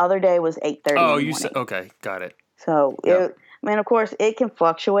then the other day was 8:30 in the morning. You said, okay, got it. So, Yep. of course, it can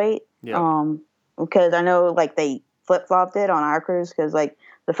fluctuate. Yep. Because I know, like, they flip-flopped it on our cruise because, like,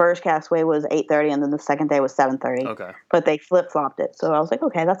 the first castaway was 8:30 and then the second day was 7:30. Okay. But they flip-flopped it. So I was like,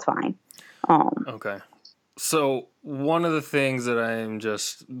 okay, that's fine. Okay. So one of the things that I am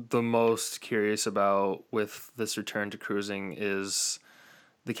just the most curious about with this return to cruising is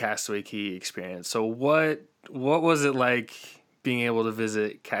the Castaway Key experience. So what was it like being able to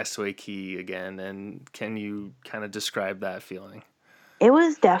visit Castaway Key again, and can you kind of describe that feeling? It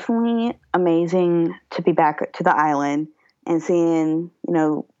was definitely amazing to be back to the island and seeing,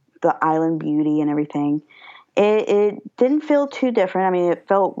 the island beauty and everything. It didn't feel too different. I mean, it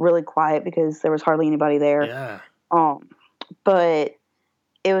felt really quiet because there was hardly anybody there. Yeah. But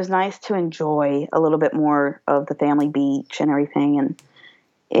it was nice to enjoy a little bit more of the family beach and everything. And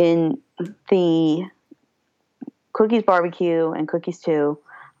in the Cookies barbecue and Cookies too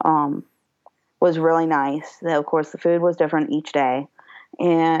was really nice. Of course, the food was different each day,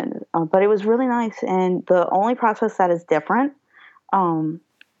 and but it was really nice. And the only process that is different,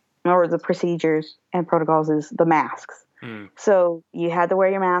 or the procedures and protocols, is the masks. So you had to wear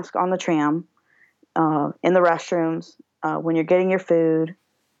your mask on the tram, in the restrooms, when you're getting your food,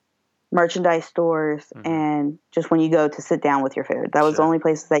 merchandise stores, and just when you go to sit down with your food. That was the only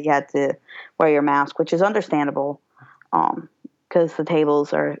places that you had to wear your mask, which is understandable because the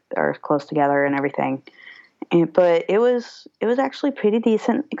tables are close together and everything. But it was actually a pretty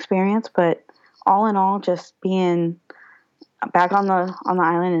decent experience. But all in all, just being back on the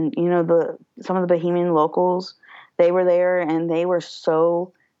island, and some of the Bohemian locals, they were there and they were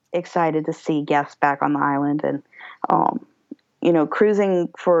so excited to see guests back on the island. And cruising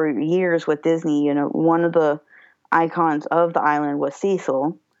for years with Disney, one of the icons of the island was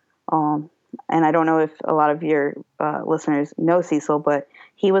Cecil. And I don't know if a lot of your listeners know Cecil, but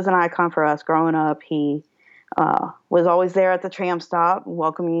he was an icon for us growing up. He was always there at the tram stop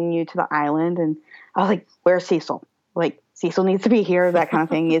welcoming you to the island. And I was like, where's Cecil? Like, Cecil needs to be here, that kind of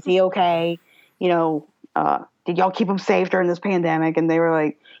thing. Is he okay? Did y'all keep him safe during this pandemic? And they were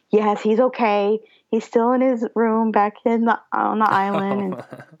like, yes, he's okay. He's still in his room back on the island.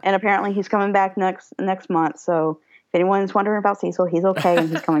 And apparently he's coming back next month. So if anyone's wondering about Cecil, he's okay and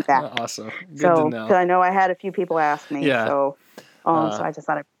he's coming back. Awesome. Good to know. Because I know I had a few people ask me. Yeah. So I just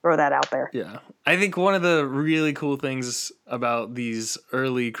thought I'd throw that out there. Yeah. I think one of the really cool things about these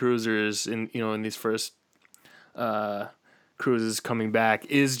early cruisers in these first cruises coming back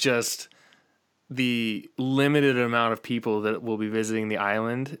is just the limited amount of people that will be visiting the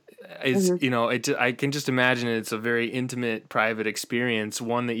island. Is I can just imagine it's a very intimate, private experience,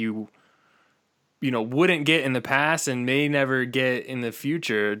 one that you wouldn't get in the past and may never get in the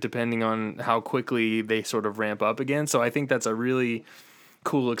future, depending on how quickly they sort of ramp up again. So I think that's a really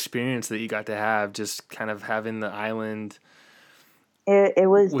cool experience that you got to have, just kind of having the island. It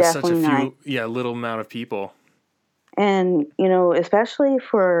was with definitely such a nice. little amount of people. And, especially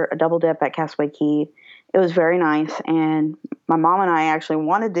for a double dip at Castaway Key, it was very nice. And my mom and I actually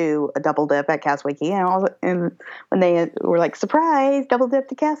want to do a double dip at Castaway Cay. And when they were like, surprise, double dip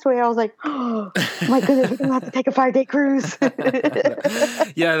to Castaway, I was like, oh my goodness, we're going to have to take a 5-day cruise.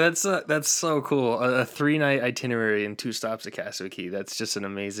 Yeah, that's so cool. A 3-night itinerary and 2 stops at Castaway Cay. That's just an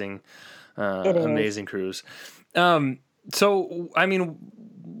amazing, It is. amazing cruise. So, I mean,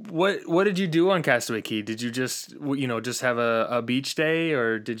 what did you do on Castaway Cay? Did you just have a beach day,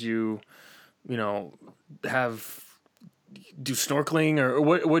 or did you do snorkeling, or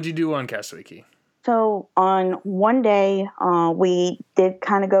what did you do on Castaway Cay? So on one day, we did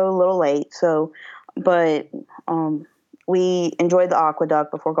kind of go a little late. But we enjoyed the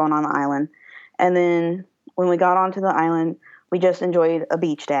aqueduct before going on the island. And then when we got onto the island, we just enjoyed a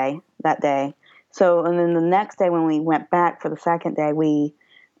beach day that day. So, and then the next day when we went back for the second day, we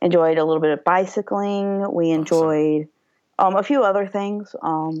enjoyed a little bit of bicycling. We enjoyed a few other things.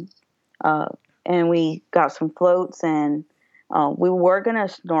 And we got some floats, and we were going to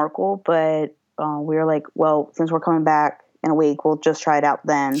snorkel, but we were like, well, since we're coming back in a week, we'll just try it out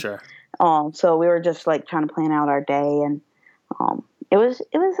then. Sure. So we were just like trying to plan out our day, and it was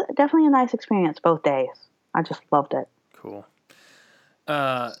definitely a nice experience both days. I just loved it. Cool.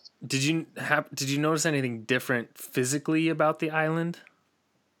 Did you notice anything different physically about the island?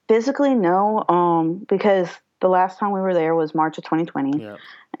 Physically, no, because the last time we were there was March of 2020. Yeah.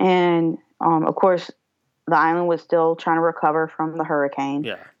 And of course, the island was still trying to recover from the hurricane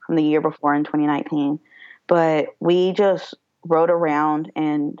from the year before in 2019. But we just rode around,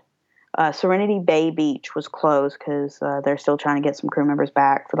 and Serenity Bay Beach was closed because they're still trying to get some crew members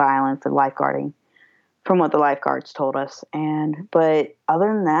back for the island for lifeguarding, from what the lifeguards told us. But other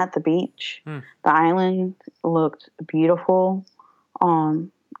than that, the beach, the island looked beautiful,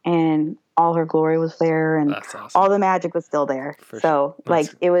 and all her glory was there, and awesome. all the magic was still there.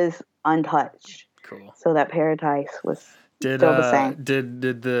 It was untouched. Cool. So that paradise was still the same. Did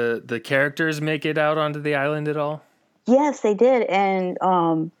the characters make it out onto the island at all? Yes, they did, and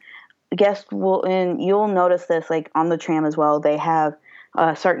you'll notice this like on the tram as well. They have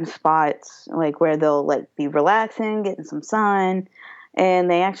certain spots like where they'll like be relaxing, getting some sun, and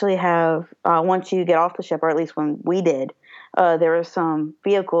they actually have once you get off the ship, or at least when we did, there were some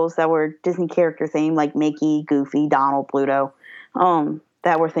vehicles that were Disney character themed, like Mickey, Goofy, Donald, Pluto,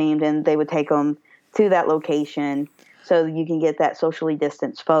 that were themed, and they would take them to that location so you can get that socially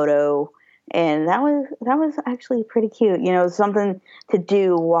distanced photo. And that was actually pretty cute. Something to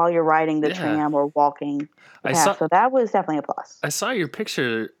do while you're riding the tram or walking past. So that was definitely a plus. I saw your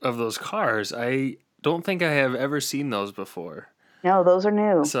picture of those cars. I don't think I have ever seen those before. No, those are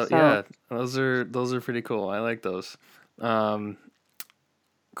new. So yeah, those are pretty cool. I like those.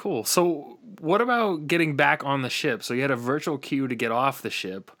 Cool. So what about getting back on the ship? So you had a virtual queue to get off the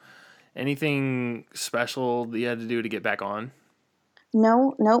ship. Anything special that you had to do to get back on?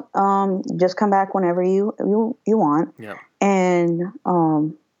 No, nope. Just come back whenever you want. Yeah. And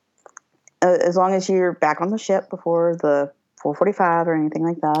as long as you're back on the ship before the 4:45 or anything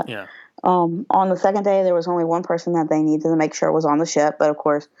like that. Yeah. On the second day, there was only one person that they needed to make sure was on the ship, but of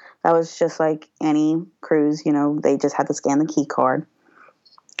course, that was just like any cruise. They just had to scan the key card.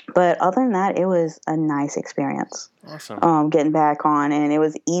 But other than that, it was a nice experience. Awesome. Getting back on, and it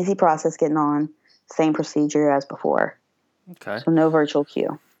was easy process getting on. Same procedure as before. Okay. So no virtual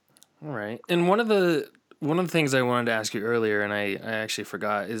queue. All right. And one of the things I wanted to ask you earlier, and I actually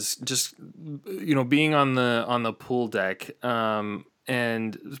forgot, is just being on the pool deck,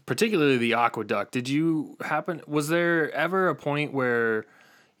 and particularly the aqueduct. Was there ever a point where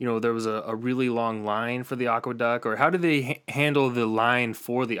there was a really long line for the aqueduct, or how did they handle the line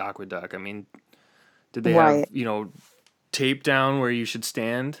for the aqueduct? I mean, did they have tape down where you should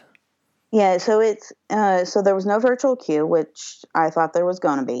stand? Yeah, so it's so there was no virtual queue, which I thought there was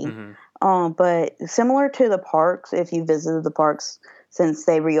going to be. Mm-hmm. But similar to the parks, if you visited the parks since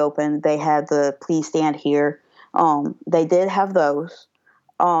they reopened, they had the "Please stand here." They did have those,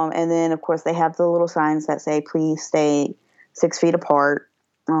 and then of course they have the little signs that say "Please stay 6 feet apart,"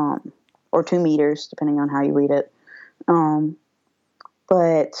 or 2 meters, depending on how you read it.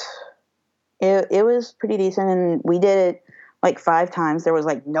 But it was pretty decent, and we did it like 5 times. There was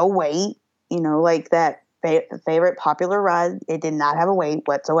like no wait, like that favorite popular ride. It did not have a wait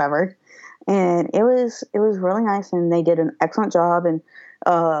whatsoever, and it was really nice. And they did an excellent job. And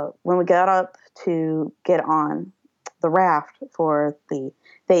when we got up to get on the raft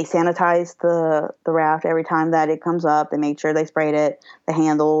they sanitized the raft every time that it comes up. They made sure they sprayed the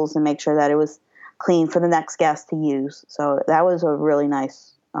handles, and make sure that it was clean for the next guest to use. So that was a really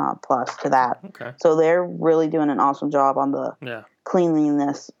nice plus to that. Okay. So they're really doing an awesome job on the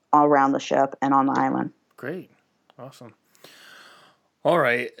cleanliness all around the ship and on the island. Great. Awesome. All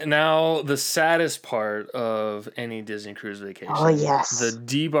right. Now, the saddest part of any Disney cruise vacation. Oh, yes. The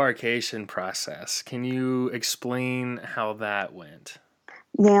debarkation process. Can you explain how that went?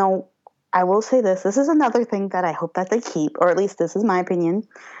 Now, I will say this. This is another thing that I hope that they keep, or at least this is my opinion.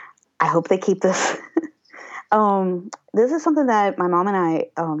 I hope they keep this. This is something that my mom and I,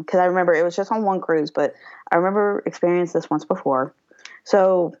 because I remember it was just on one cruise, but I remember experienced this once before.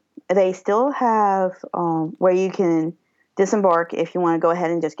 So they still have where you can disembark if you want to go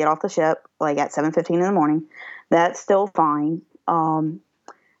ahead and just get off the ship, like at 7:15 in the morning. That's still fine.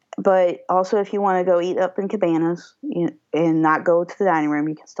 But also, if you want to go eat up in cabanas and not go to the dining room,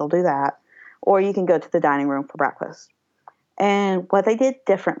 you can still do that. Or you can go to the dining room for breakfast. And what they did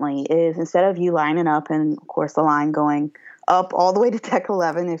differently is instead of you lining up, and of course the line going up all the way to deck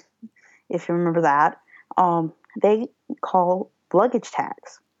 11, if you remember that, they call luggage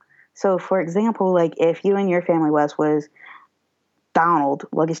tags. So, for example, like if you and your family, Wes, was Donald,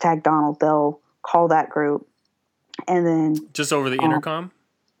 luggage tag Donald, they'll call that group. And then... Just over the intercom?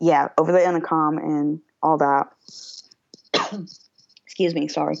 Yeah, over the intercom and all that. Excuse me,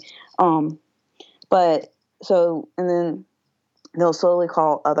 sorry. But, so, and then they'll slowly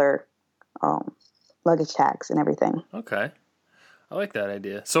call other luggage tags and everything. Okay. I like that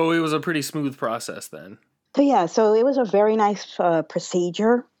idea. So it was a pretty smooth process then. So, yeah, so it was a very nice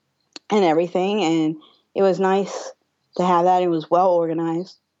procedure and everything, and it was nice to have that. It was well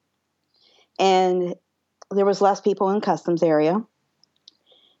organized. And there was less people in customs area.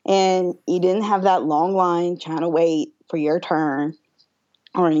 And you didn't have that long line trying to wait for your turn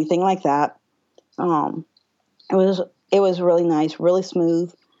or anything like that. It was really nice, really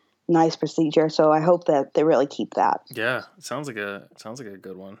smooth, nice procedure. So I hope that they really keep that. Yeah, it sounds like a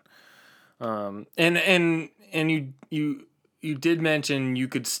good one. And you did mention you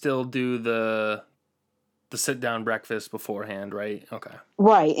could still do the sit down breakfast beforehand, right? Okay.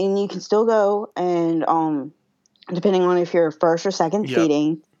 Right, and you can still go and depending on if you're first or second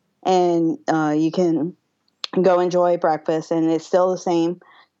seating, and you can go enjoy breakfast, and it's still the same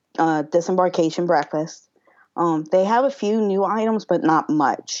disembarkation breakfast. They have a few new items, but not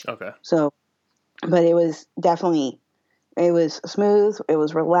much. Okay. So, but it was smooth, it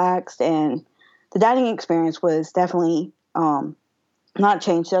was relaxed, and the dining experience was definitely not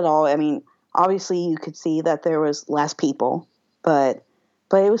changed at all. I mean, obviously you could see that there was less people, but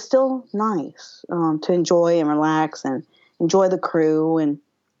it was still nice to enjoy and relax and enjoy the crew and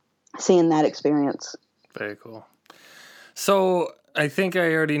seeing that experience. Very cool. So I think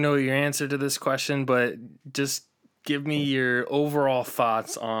I already know your answer to this question, but just give me your overall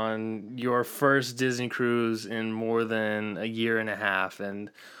thoughts on your first Disney cruise in more than a year and a half, and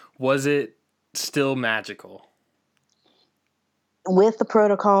was it still magical? With the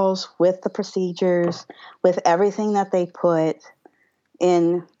protocols, with the procedures, with everything that they put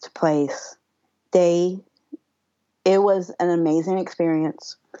into place, it was an amazing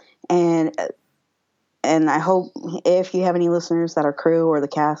experience. And I hope if you have any listeners that are crew or the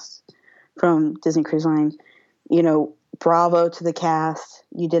cast from Disney Cruise Line, bravo to the cast.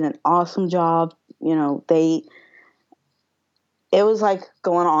 You did an awesome job. It was like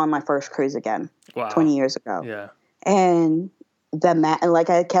going on my first cruise again. Wow. 20 years ago. Yeah. And like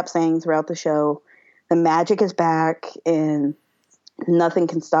I kept saying throughout the show, the magic is back and nothing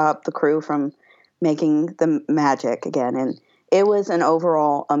can stop the crew from making the magic again. And it was an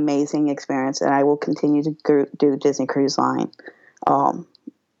overall amazing experience, and I will continue to do Disney Cruise Line.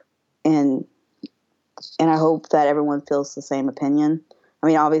 And I hope that everyone feels the same opinion. I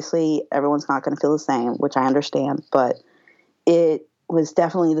mean, obviously, everyone's not going to feel the same, which I understand, but it was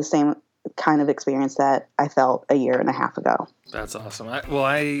definitely the same kind of experience that I felt a year and a half ago. That's awesome.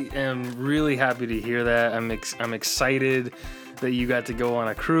 I am really happy to hear that. I'm excited that you got to go on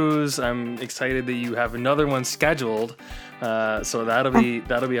a cruise. I'm excited that you have another one scheduled. So that'll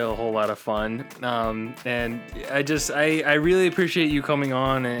be a whole lot of fun. And I really appreciate you coming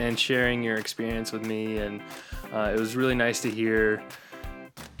on and sharing your experience with me. And it was really nice to hear,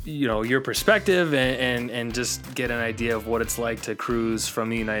 your perspective and just get an idea of what it's like to cruise from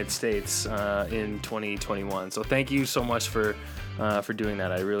the United States in 2021. So thank you so much for doing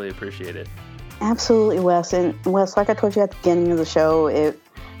that. I really appreciate it. Absolutely, Wes. And Wes, like I told you at the beginning of the show, it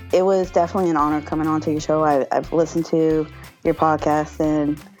was definitely an honor coming on to your show. I've listened to your podcast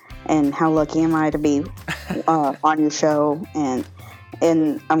and how lucky am I to be on your show. And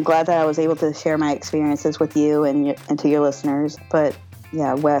I'm glad that I was able to share my experiences with you and to your listeners. But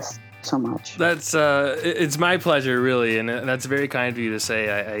yeah, Wes, so much. That's it's my pleasure, really, and that's very kind of you to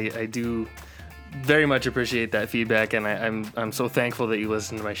say. I do very much appreciate that feedback, and I'm so thankful that you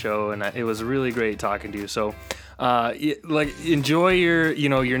listened to my show, and it was really great talking to you. So, enjoy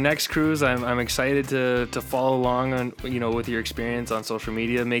your next cruise. I'm excited to follow along on with your experience on social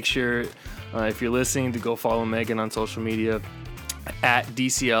media. Make sure if you're listening to go follow Meghan on social media at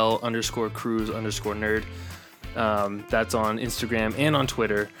DCL_cruise_nerd. That's on Instagram and on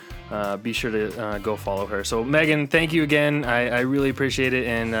Twitter. Be sure to go follow her. So Meghan, thank you again. I really appreciate it,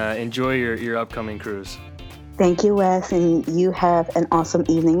 and enjoy your upcoming cruise. Thank you, Wes, and you have an awesome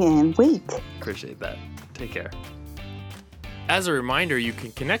evening and week. Appreciate that. Take care. As a reminder, you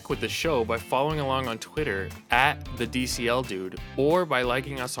can connect with the show by following along on Twitter at the DCL Dude, or by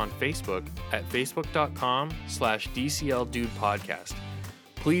liking us on Facebook at facebook.com/DCL Dude Podcast.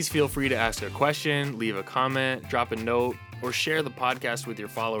 Please feel free to ask a question, leave a comment, drop a note, or share the podcast with your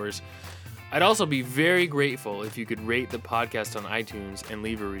followers. I'd also be very grateful if you could rate the podcast on iTunes and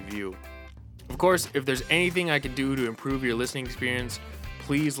leave a review. Of course, if there's anything I could do to improve your listening experience,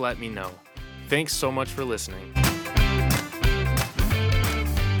 please let me know. Thanks so much for listening.